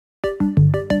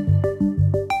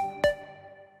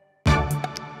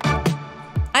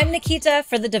I'm Nikita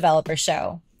for The Developer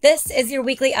Show. This is your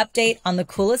weekly update on the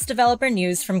coolest developer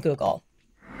news from Google.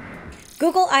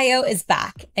 Google I/O is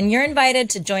back, and you're invited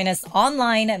to join us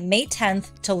online May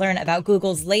 10th to learn about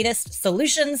Google's latest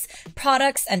solutions,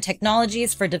 products, and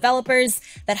technologies for developers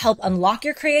that help unlock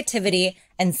your creativity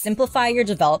and simplify your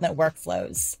development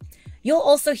workflows. You'll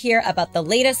also hear about the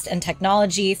latest in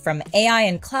technology from AI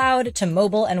and cloud to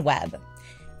mobile and web.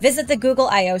 Visit the Google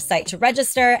I/O site to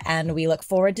register, and we look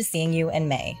forward to seeing you in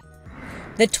May.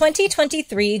 The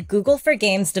 2023 Google for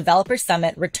Games Developer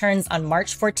Summit returns on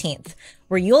March 14th,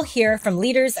 where you'll hear from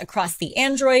leaders across the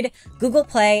Android, Google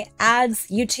Play, Ads,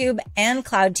 YouTube, and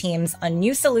Cloud teams on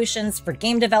new solutions for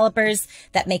game developers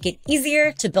that make it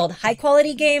easier to build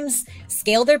high-quality games,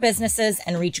 scale their businesses,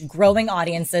 and reach growing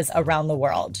audiences around the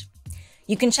world.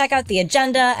 You can check out the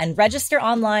agenda and register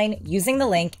online using the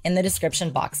link in the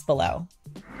description box below.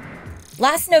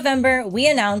 Last November, we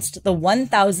announced the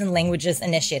 1,000 Languages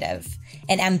Initiative,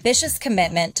 an ambitious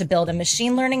commitment to build a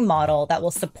machine learning model that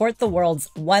will support the world's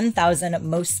 1,000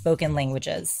 most spoken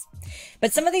languages.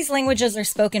 But some of these languages are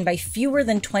spoken by fewer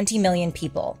than 20 million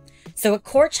people. So a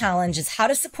core challenge is how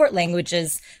to support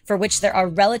languages for which there are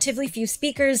relatively few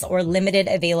speakers or limited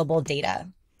available data.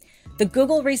 The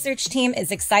Google research team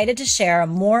is excited to share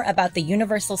more about the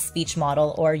Universal Speech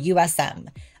Model, or USM,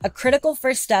 a critical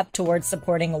first step towards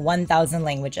supporting 1,000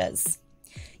 languages.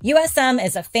 USM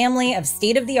is a family of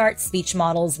state-of-the-art speech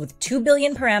models with 2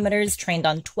 billion parameters trained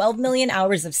on 12 million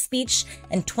hours of speech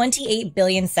and 28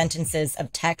 billion sentences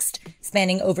of text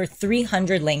spanning over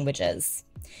 300 languages.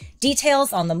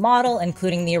 Details on the model,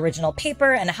 including the original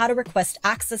paper and how to request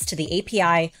access to the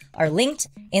API, are linked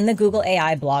in the Google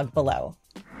AI blog below.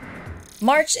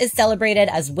 March is celebrated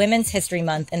as Women's History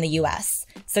Month in the US,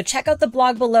 so check out the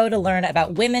blog below to learn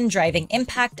about women driving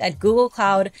impact at Google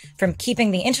Cloud, from keeping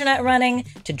the internet running,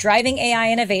 to driving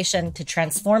AI innovation, to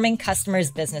transforming customers'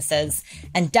 businesses.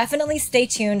 And definitely stay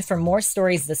tuned for more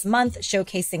stories this month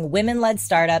showcasing women-led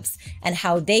startups and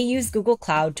how they use Google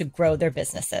Cloud to grow their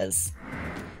businesses.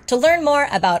 To learn more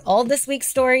about all of this week's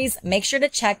stories, make sure to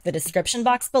check the description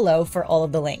box below for all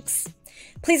of the links.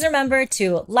 Please remember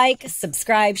to like,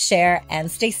 subscribe, share, and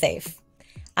stay safe.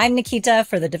 I'm Nikita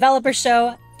for The Developer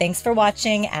Show. Thanks for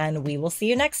watching, and we will see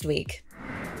you next week.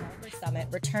 The Developer Summit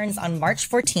returns on March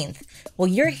 14th.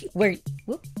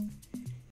 Whoop.